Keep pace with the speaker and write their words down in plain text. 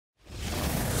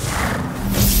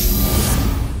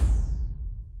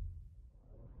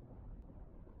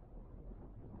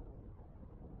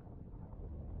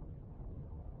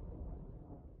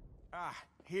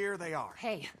Here they are.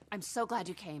 Hey, I'm so glad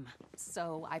you came.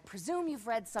 So, I presume you've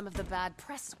read some of the bad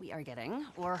press we are getting,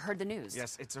 or heard the news.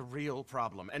 Yes, it's a real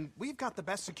problem, and we've got the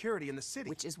best security in the city.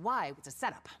 Which is why it's a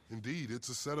setup. Indeed, it's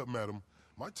a setup, madam.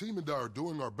 My team and I are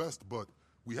doing our best, but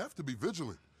we have to be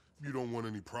vigilant. You don't want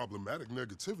any problematic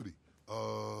negativity.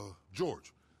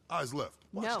 George, eyes left.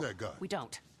 Watch that guy. No, we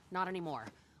don't. Not anymore.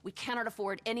 We cannot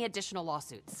afford any additional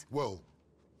lawsuits. Well,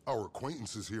 our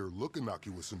acquaintances here look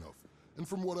innocuous enough. And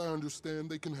from what I understand,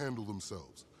 they can handle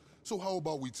themselves. So how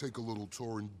about we take a little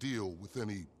tour and deal with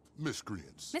any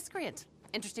miscreants? Miscreant.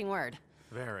 Interesting word.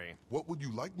 Very. What would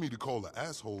you like me to call the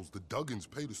assholes the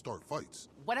Duggans pay to start fights?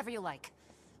 Whatever you like.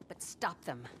 But stop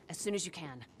them as soon as you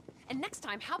can. And next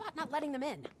time, how about not letting them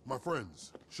in? My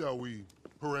friends, shall we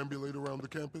perambulate around the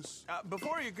campus?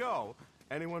 Before you go,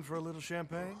 anyone for a little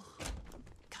champagne?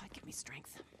 God, give me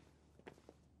strength.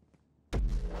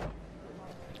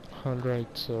 Alright,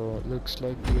 so looks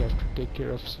like we have to take care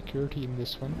of security in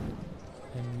this one.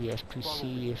 And we have to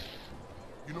see if...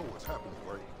 You know what's happening,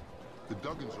 right? The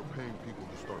Duggans are paying people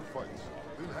to start fights.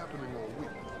 Been happening all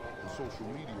week, and social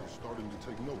media is starting to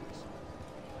take notice.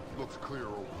 Looks clear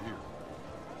over here.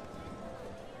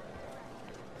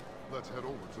 Let's head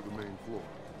over to the main floor.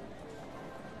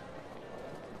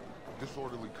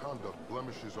 Disorderly conduct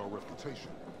blemishes our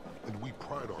reputation, and we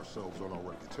pride ourselves on our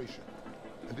reputation.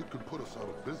 And it could put us out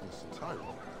of business entirely.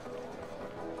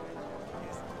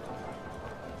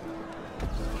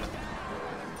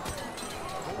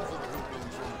 Those are the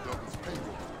hillbillies on the Duggins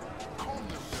payroll. Calm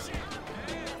them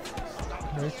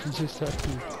down. right, we just have to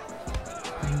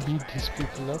beat these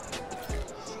people up.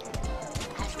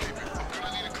 Housekeeping, I'm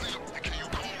gonna need a cleanup. Can you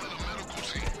call in a medical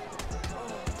team?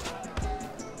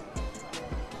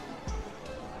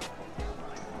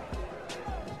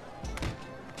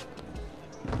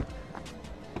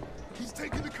 He's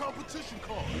taking the competition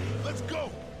car. Let's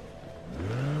go.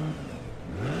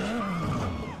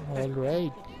 All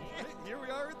right. Here we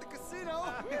are at the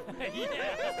casino. Yeah, let's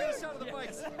get a shot of the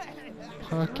bikes.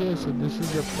 Okay, so this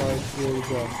is the part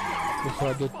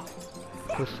where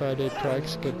the Friday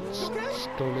tracks get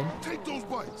stolen. Take those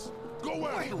bikes. Go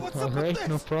after them. Alright,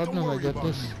 no problem, Don't I worry got about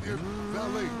this. me. They're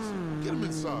valets. Get them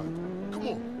inside. Come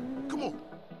on. Come on.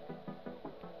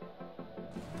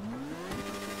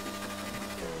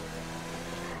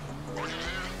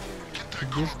 Did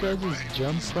this guy just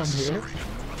jump from here?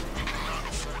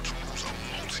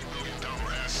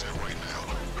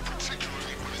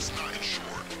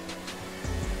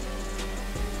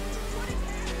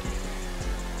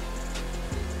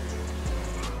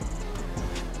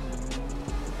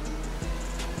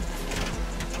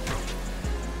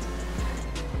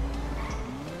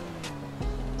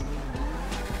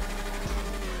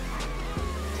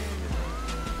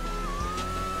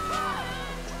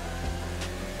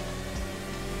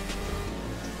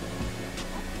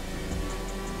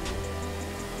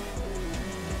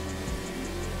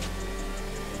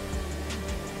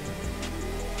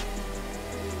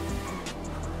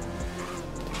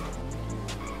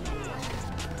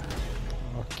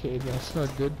 Okay, that's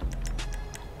not good.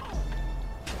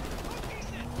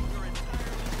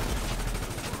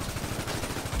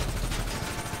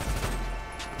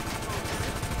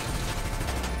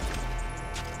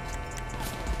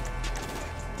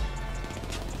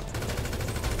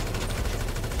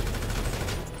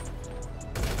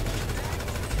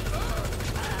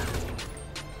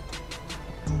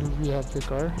 Do we have the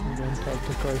car? We don't have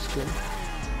the car still.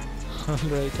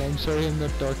 Alright, I'm sorry I'm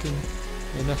not talking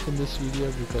enough in this video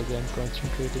because I'm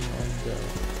concentrating on the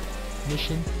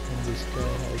mission and this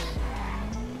guy has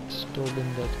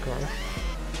stolen that car.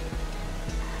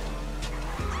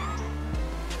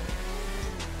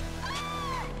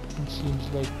 It seems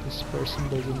like this person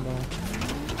doesn't know.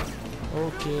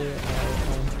 Okay,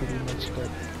 I'm pretty much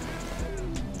dead.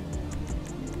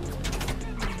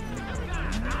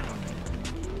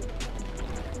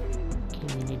 Okay,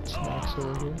 we need snacks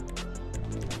over here.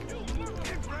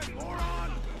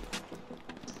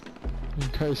 You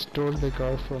guys stole the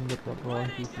car from the wrong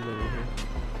people over here.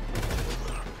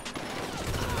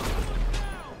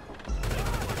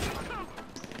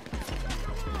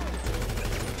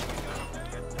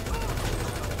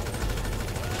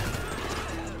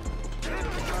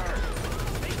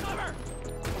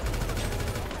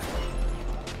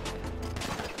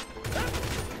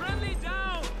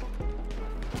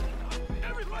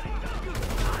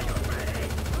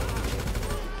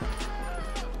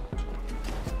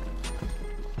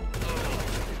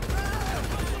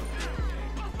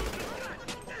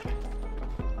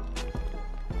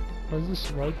 What's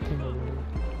this white thing over here?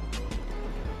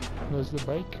 Where's the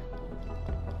bike?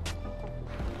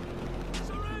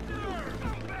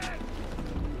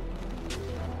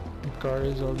 car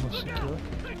is almost secure.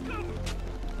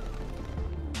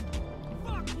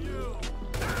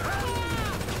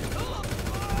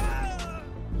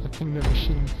 I think the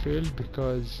mission failed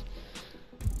because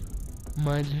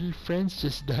my little friends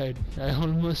just died. I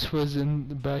almost was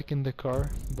back in the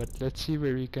car, but let's see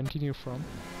where we continue from.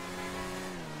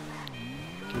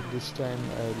 Okay, this time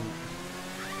I'll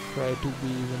try to be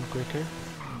even quicker.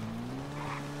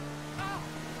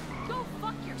 Go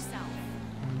fuck yourself.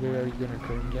 Where are you gonna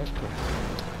turn left or?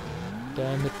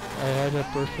 Damn it, I had a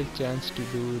perfect chance to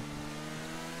do it.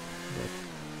 But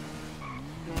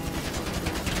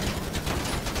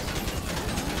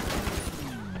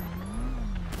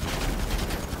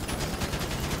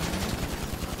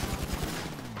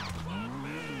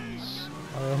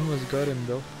I almost got him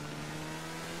though.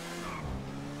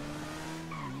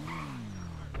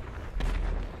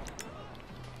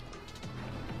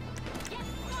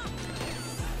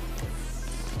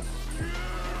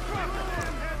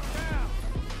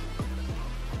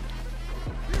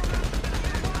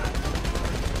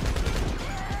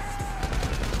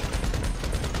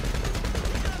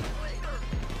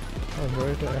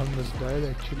 Alright, I almost died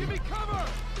actually.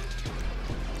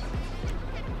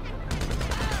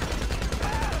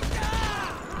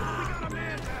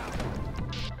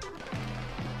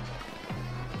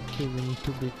 Okay, we need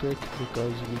to be quick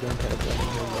because we don't have any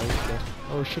more life left.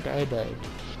 Oh shit, I died.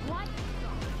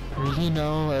 Really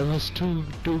now, I was too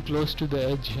close to the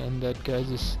edge and that guy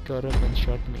just got up and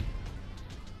shot me.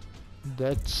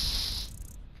 That's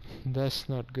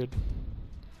not good.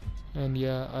 And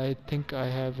yeah, I think I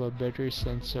have a better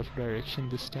sense of direction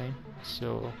this time,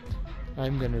 so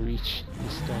I'm gonna reach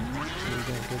this time. We're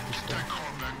gonna get this time.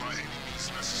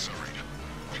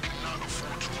 We cannot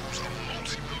afford to lose a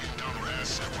multi-million-dollar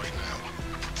asset right now,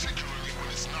 particularly when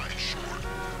it's not insured.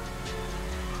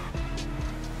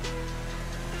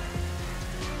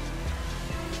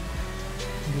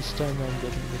 This time I'm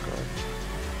getting the car.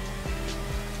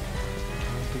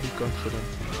 I'm pretty confident.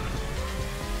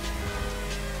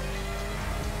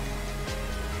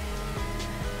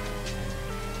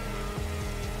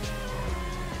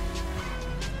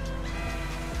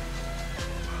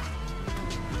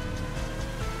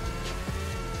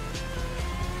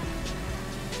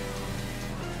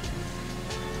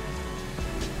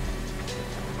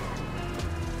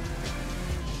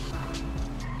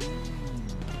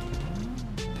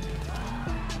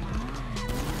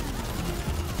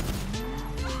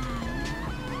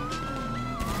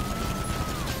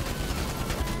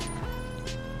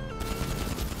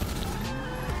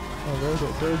 Alright, I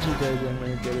told you guys I'm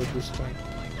gonna get it this time.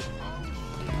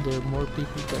 There are more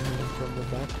people coming in from the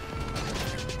back.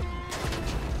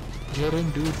 Get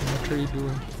in, dude, what are you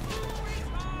doing?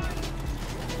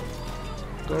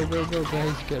 Go, go, go,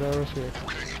 guys, get out of here.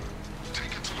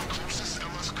 Take it to the closest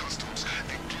LS Customs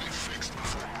and get it fixed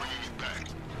before bringing it back.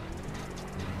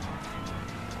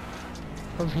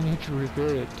 Oh, we need to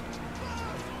repair it.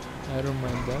 I don't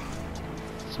mind that.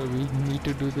 So we need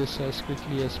to do this as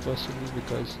quickly as possible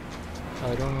because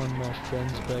I don't want my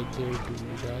friends back there to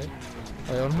die.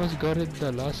 I almost got it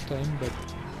the last time, but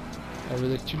I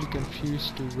was actually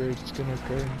confused to where it's gonna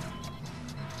turn.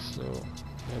 So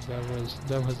yeah,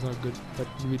 that was not good, but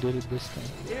we did it this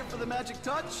time. Here for the magic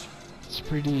touch? It's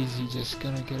pretty easy, just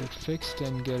gonna get it fixed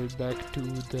and get it back to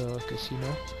the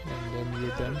casino, and then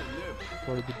we're done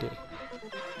for the day.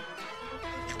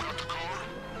 You got the car?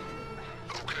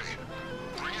 Okay.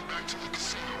 Bring it back to the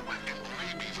casino and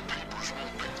maybe the papers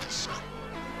won't pick this up.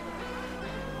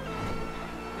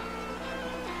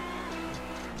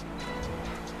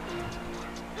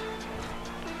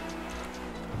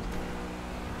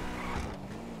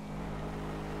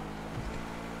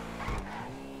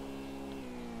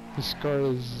 This car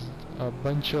is a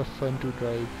bunch of fun to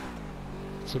drive.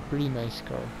 It's a pretty nice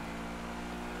car.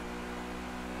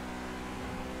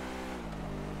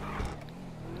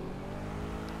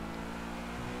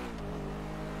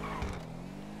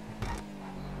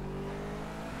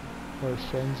 Our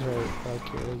friends are back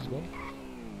here as well.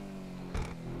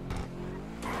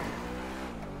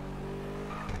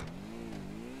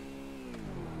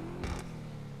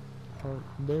 Oh,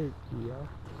 there we are.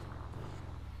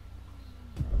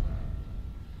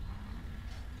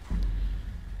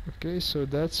 Okay, so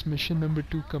that's mission number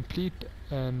 2 complete,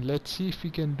 and let's see if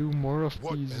we can do more of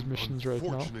these missions right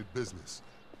now. Unfortunate business.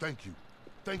 Thank you.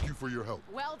 Thank you for your help.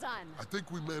 Well done. I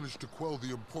think we managed to quell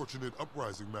the unfortunate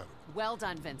uprising, madam. Well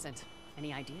done, Vincent.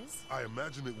 Any ideas? I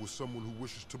imagine it was someone who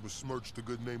wishes to besmirch the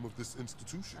good name of this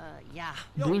institution. Yeah.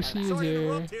 Yo, Brucey is sorry to here.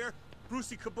 interrupt here.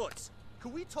 Brucey Kibbutz.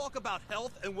 Can we talk about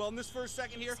health and wellness for a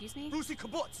second here? Excuse me? Brucey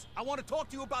Kibbutz, I want to talk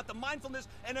to you about the mindfulness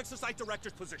and exercise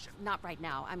director's position. Not right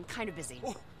now. I'm kind of busy.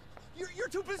 Oh, you're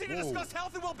too busy to Whoa. discuss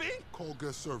health and well-being? Call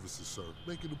guest services, sir.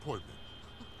 Make an appointment.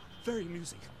 Very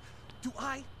amusing. Do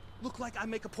I look like I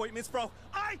make appointments, bro?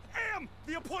 I am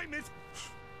the appointment!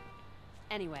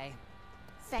 Anyway,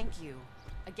 thank you.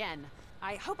 Again,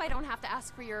 I hope I don't have to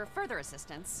ask for your further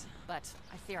assistance, but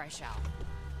I fear I shall.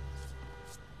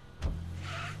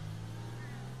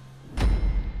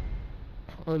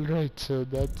 Alright, so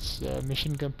that's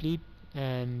mission complete,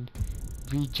 and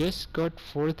we just got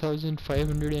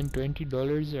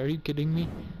 $4,520. Are you kidding me?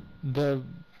 The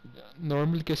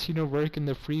normal casino work in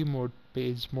the free mode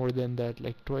pays more than that,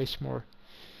 like twice more.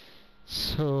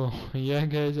 So yeah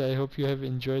guys, I hope you have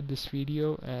enjoyed this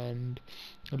video, and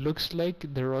it looks like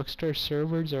the Rockstar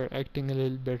servers are acting a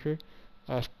little better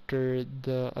after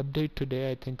the update today,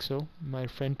 I think so. My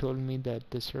friend told me that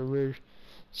the servers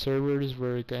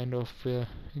were kind of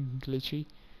glitchy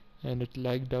and it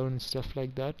lagged out and stuff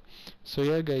like that. So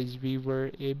yeah guys, we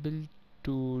were able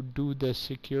to do the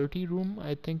security room.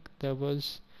 I think that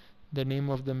was the name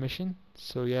of the mission.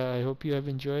 So yeah, I hope you have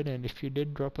enjoyed, and if you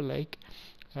did, drop a like,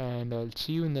 and I'll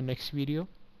see you in the next video.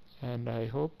 And I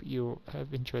hope you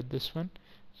have enjoyed this one,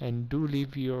 and do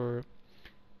leave your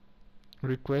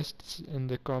requests in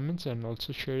the comments and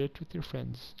also share it with your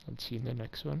friends. I'll see you in the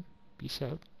next one. Peace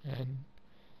out and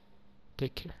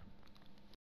take care.